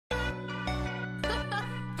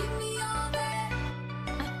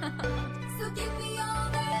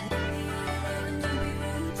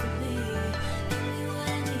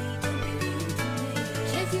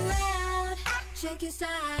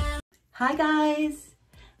Hi guys!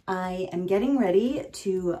 I am getting ready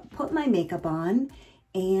to put my makeup on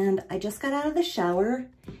and I just got out of the shower,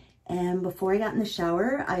 and before I got in the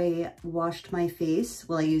shower I washed my face.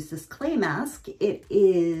 Well, I used this clay mask. It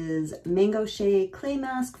is Mango Shea Clay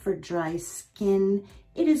Mask for dry skin.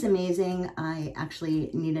 It is amazing. I actually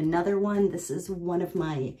need another one. This is one of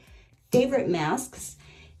my favorite masks,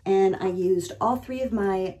 and I used all three of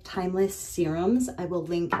my Timeless serums. I will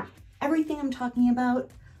link everything I'm talking about,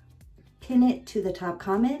 pin it to the top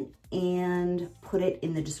comment, and put it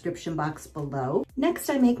in the description box below. Next,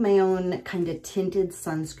 I make my own kind of tinted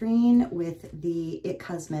sunscreen with the It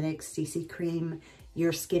Cosmetics CC Cream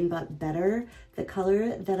Your Skin But Better. The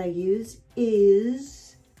color that I use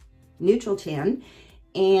is Neutral Tan,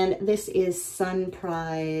 and this is Sun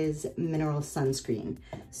Prize Mineral Sunscreen.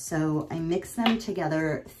 So I mix them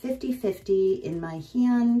together 50-50 in my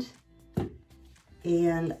hand,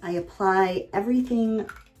 and I apply everything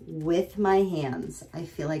with my hands. I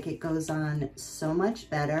feel like it goes on so much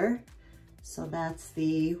better. So that's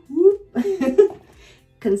the whoop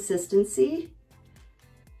consistency.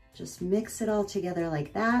 Just mix it all together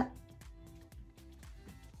like that.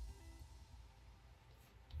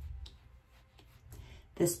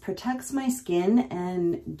 This protects my skin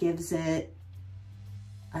and gives it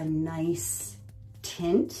a nice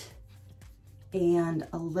tint and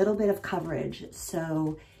a little bit of coverage.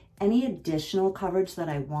 So any additional coverage that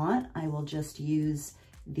I want, I will just use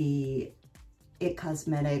the It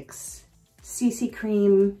Cosmetics CC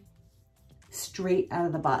Cream straight out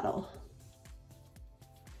of the bottle.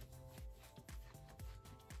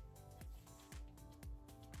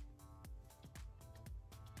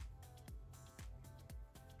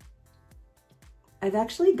 I've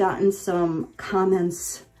actually gotten some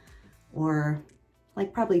comments, or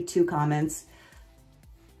like probably 2 comments.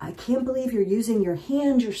 I can't believe you're using your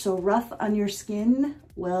hand. You're so rough on your skin.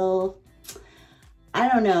 Well, I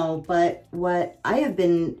don't know, but I have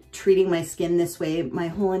been treating my skin this way my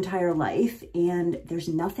whole entire life, and there's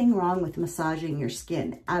nothing wrong with massaging your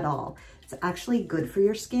skin at all. It's actually good for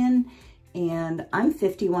your skin. And I'm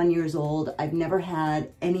 51 years old. I've never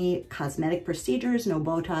had any cosmetic procedures, no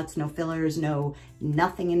Botox, no fillers,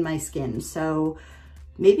 nothing in my skin. So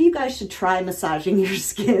maybe you guys should try massaging your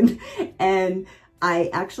skin. And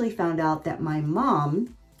I actually found out that my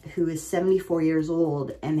mom, who is 74 years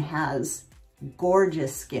old and has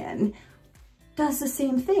gorgeous skin, does the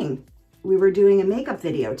same thing. We were doing a makeup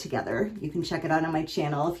video together. You can check it out on my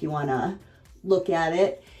channel if you wanna look at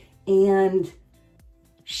it. And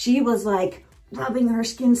she was like rubbing her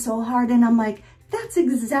skin so hard, and I'm like, that's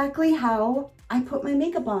exactly how I put my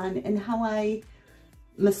makeup on and how I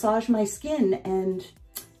massage my skin. And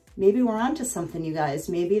maybe we're onto something, you guys.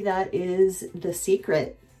 Maybe that is the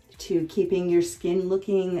secret to keeping your skin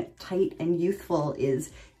looking tight and youthful,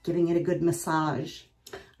 is giving it a good massage.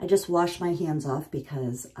 I just washed my hands off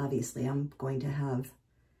because obviously I'm going to have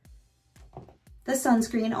the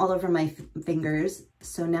sunscreen all over my fingers.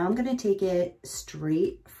 So now I'm gonna take it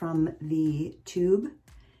straight from the tube,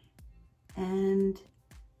 and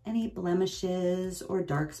any blemishes or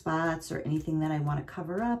dark spots or anything that I wanna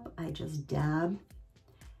cover up, I just dab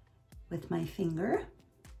with my finger.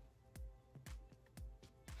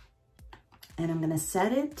 And I'm gonna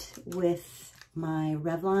set it with my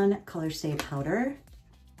Revlon Color Stay powder.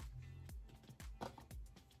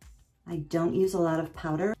 I don't use a lot of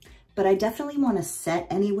powder, but I definitely want to set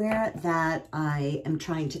anywhere that I am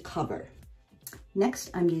trying to cover. Next,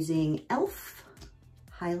 I'm using e.l.f.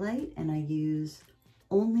 highlight, and I use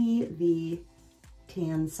only the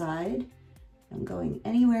tan side. I'm going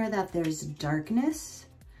anywhere that there's darkness.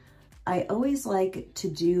 I always like to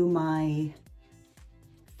do my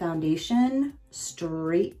foundation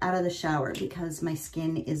straight out of the shower because my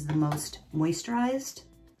skin is the most moisturized,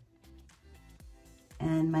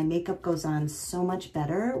 and my makeup goes on so much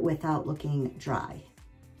better without looking dry.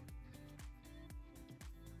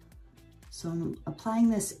 So I'm applying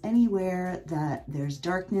this anywhere that there's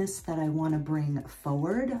darkness that I want to bring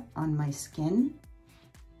forward on my skin.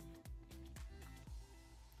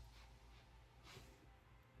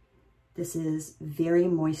 This is very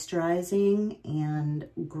moisturizing and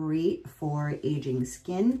great for aging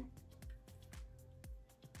skin.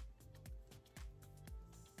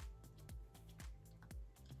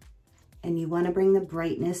 And you want to bring the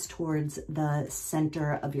brightness towards the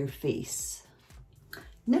center of your face.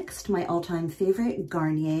 Next, my all-time favorite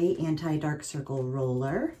Garnier Anti-Dark Circle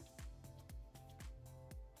Roller.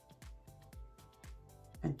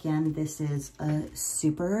 Again, this is a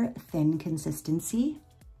super thin consistency.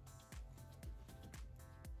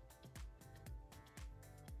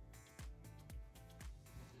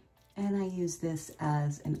 And I use use this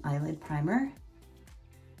as an eyelid primer.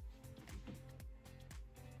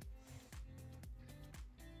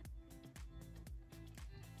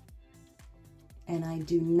 And I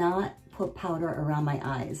do not put powder around my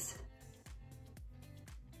eyes.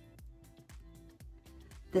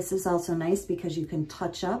 This is also nice because you can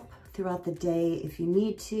touch up throughout the day if you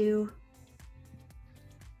need to.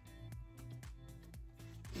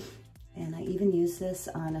 And I even use this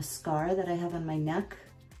on a scar that I have on my neck.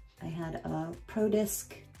 I had a Pro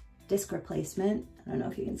disc replacement. I don't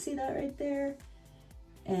know if you can see that right there.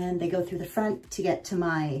 And they go through the front to get to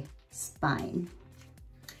my spine.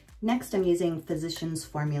 Next, I'm using Physicians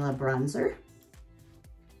Formula bronzer.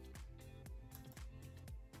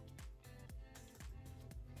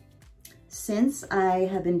 Since I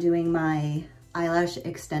have been doing my eyelash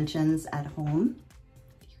extensions at home,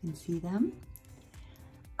 if you can see them,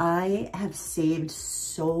 I have saved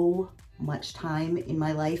so much time in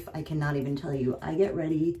my life. I cannot even tell you. I get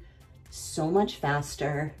ready so much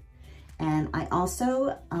faster. And I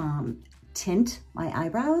also tint my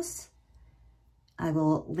eyebrows. I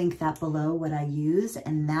will link that below what I use,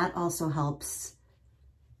 and that also helps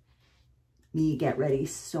me get ready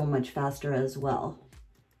so much faster as well.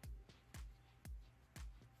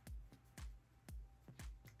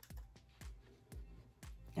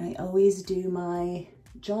 I always do my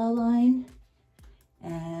jawline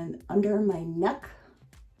and under my neck.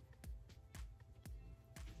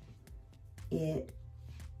 It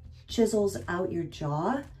chisels out your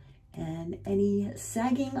jaw, and any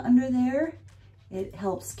sagging under there, it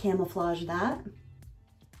helps camouflage that.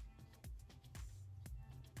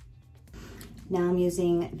 Now I'm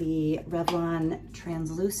using the Revlon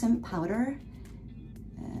translucent powder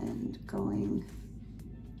and cutting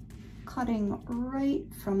right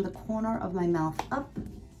from the corner of my mouth up.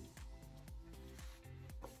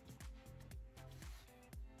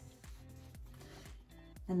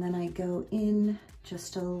 And then I go in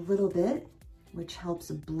just a little bit, which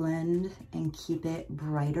helps blend and keep it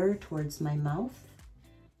brighter towards my mouth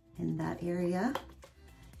in that area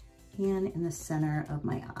and in the center of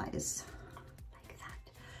my eyes, like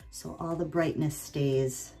that. So all the brightness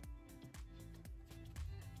stays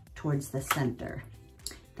towards the center.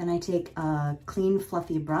 Then I take a clean,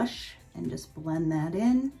 fluffy brush and just blend that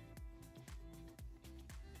in.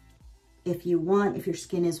 If you want, if your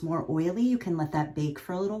skin is more oily, you can let that bake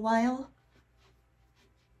for a little while.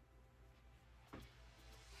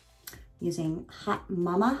 Using Hot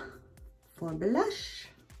Mama for blush.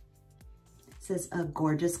 This is a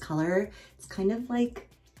gorgeous color. It's kind of like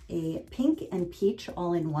a pink and peach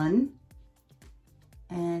all in one.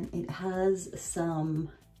 And it has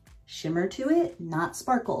some shimmer to it, not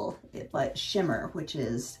sparkle, but shimmer, which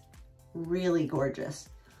is really gorgeous.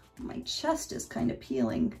 My chest is kind of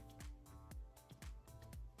peeling.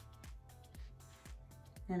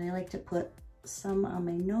 And I like to put some on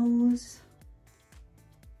my nose.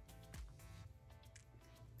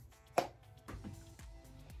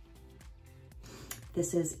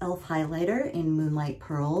 This is e.l.f. highlighter in Moonlight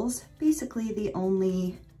Pearls. Basically the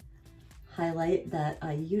only highlight that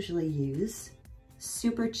I usually use.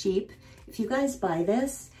 Super cheap. If you guys buy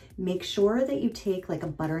this, make sure that you take like a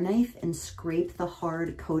butter knife and scrape the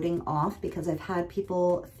hard coating off, because I've had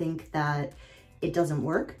people think that it doesn't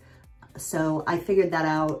work. So I figured that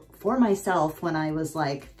out for myself when I was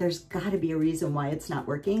like, there's gotta be a reason why it's not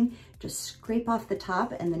working. Just scrape off the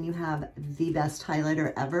top and then you have the best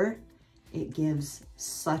highlighter ever. It gives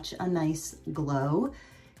such a nice glow.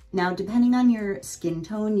 Now, depending on your skin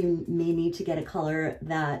tone, you may need to get a color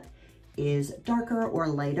that is darker or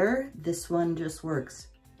lighter. This one just works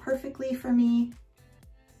perfectly for me.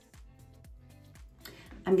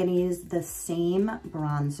 I'm gonna use the same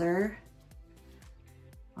bronzer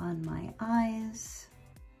on my eyes.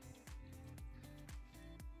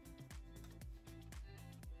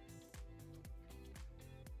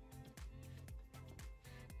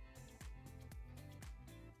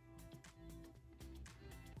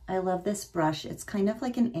 I love this brush. It's kind of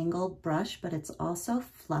like an angled brush, but it's also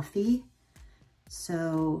fluffy.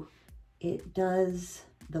 So it does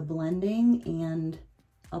the blending and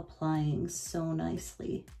applying so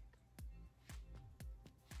nicely.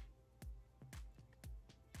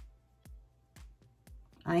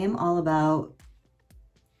 I am all about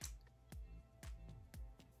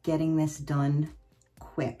getting this done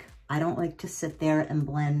quick. I don't like to sit there and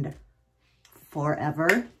blend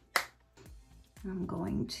forever. I'm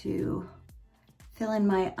going to fill in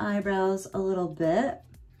my eyebrows a little bit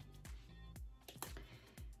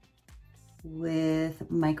with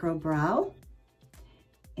micro brow.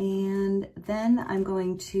 And then I'm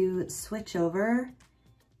going to switch over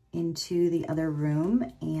into the other room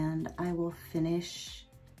and I will finish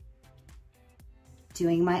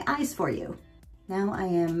doing my eyes for you. Now I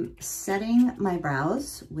am setting my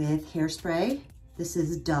brows with hairspray. This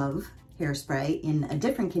is Dove hairspray in a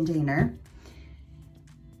different container.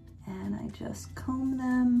 And I just comb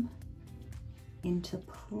them into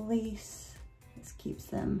place. This keeps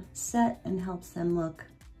them set and helps them look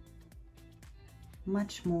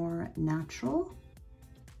much more natural.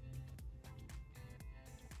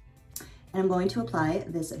 And I'm going to apply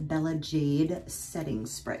this Bella Jade setting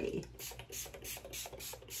spray.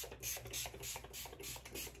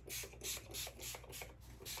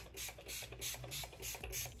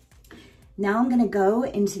 Now I'm gonna go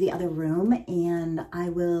into the other room and I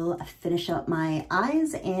will finish up my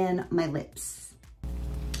eyes and my lips.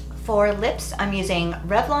 For lips, I'm using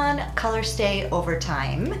Revlon Color Stay Over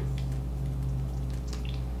Time.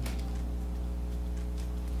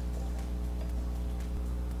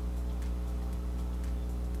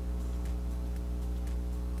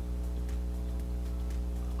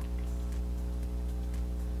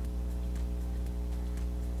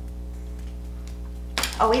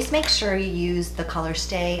 Always make sure you use the Color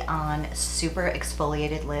Stay on super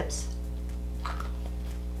exfoliated lips.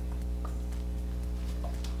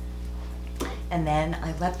 And then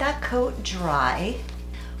I let that coat dry.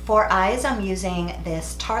 For eyes, I'm using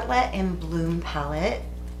this Tartelette in Bloom palette.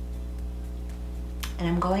 And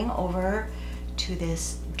I'm going over to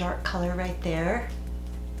this dark color right there.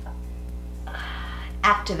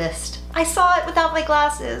 Activist. I saw it without my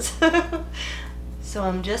glasses. So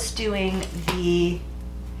I'm just doing the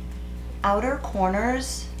outer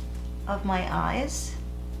corners of my eyes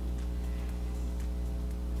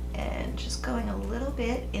and just going a little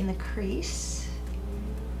bit in the crease,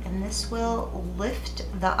 and this will lift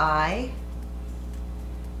the eye,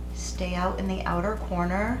 stay out in the outer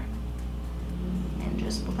corner, and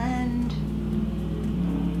just blend.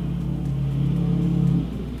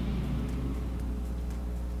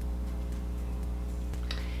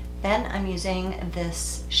 Then I'm using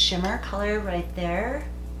this shimmer color right there.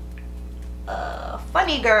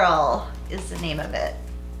 Funny Girl is the name of it.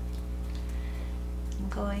 I'm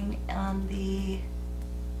going on the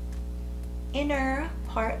inner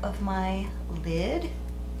part of my lid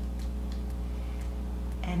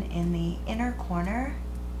and in the inner corner,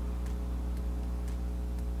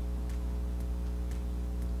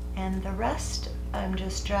 and the rest I'm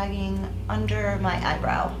just dragging under my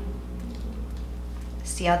eyebrow.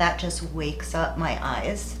 See how that just wakes up my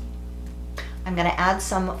eyes? I'm gonna add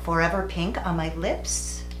some Forever Pink on my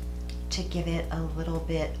lips to give it a little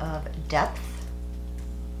bit of depth.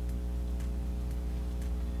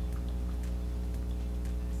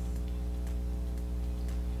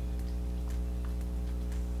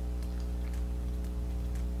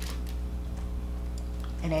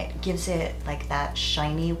 And it gives it like that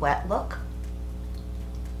shiny, wet look.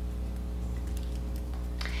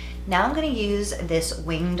 Now I'm going to use this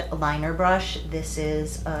winged liner brush. This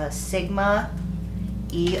is a Sigma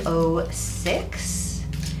EO6,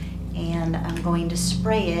 and I'm going to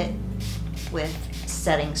spray it with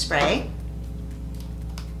setting spray.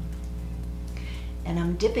 And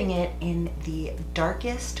I'm dipping it in the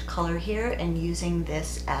darkest color here and using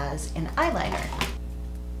this as an eyeliner.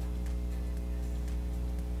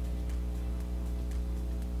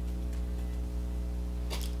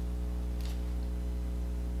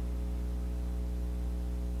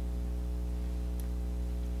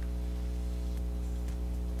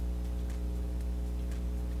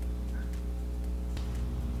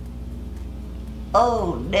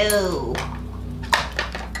 Oh no!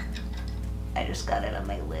 I just got it on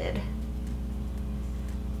my lid.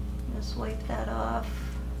 Just wipe that off.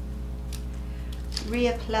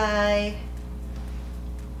 Reapply.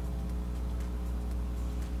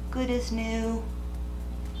 Good as new.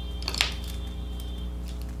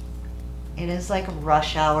 It is like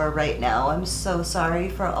rush hour right now. I'm so sorry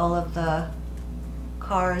for all of the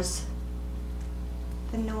cars,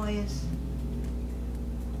 the noise.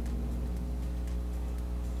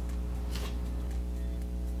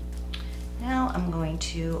 Now I'm going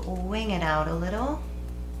to wing it out a little.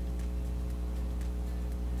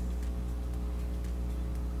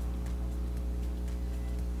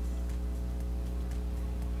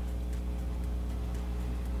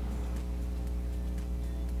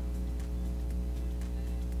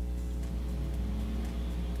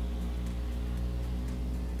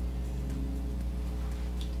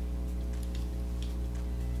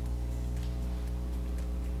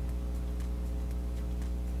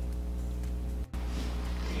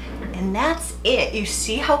 And that's it. You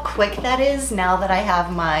see how quick that is now that I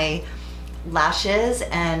have my lashes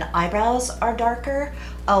and eyebrows are darker.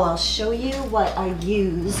 Oh, I'll show you what I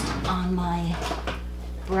used on my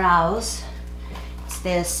brows. It's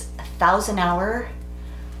this 1,000 Hour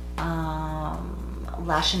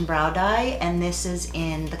lash and brow dye, and this is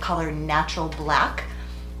in the color Natural Black.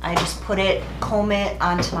 I just comb it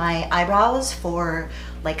onto my eyebrows for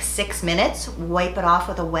like 6 minutes, wipe it off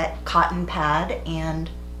with a wet cotton pad, and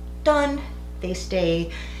done. They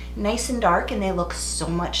stay nice and dark and they look so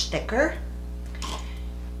much thicker.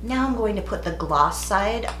 Now I'm going to put the gloss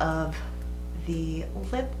side of the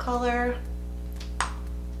lip color.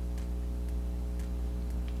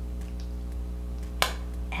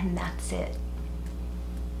 And that's it.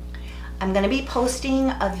 I'm gonna be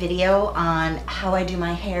posting a video on how I do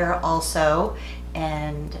my hair also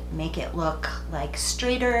and make it look like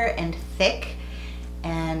straighter and thick,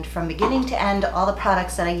 and from beginning to end all the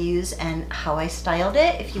products that I use and how I styled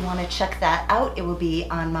it. If you want to check that out, it will be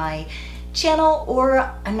on my channel,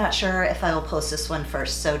 or I'm not sure if I will post this one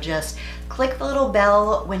first, so just click the little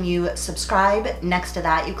bell when you subscribe. Next to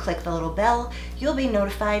that, you click the little bell. You'll be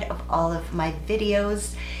notified of all of my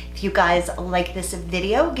videos. If you guys like this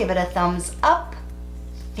video, give it a thumbs up.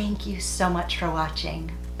 Thank you so much for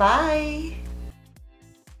watching. Bye.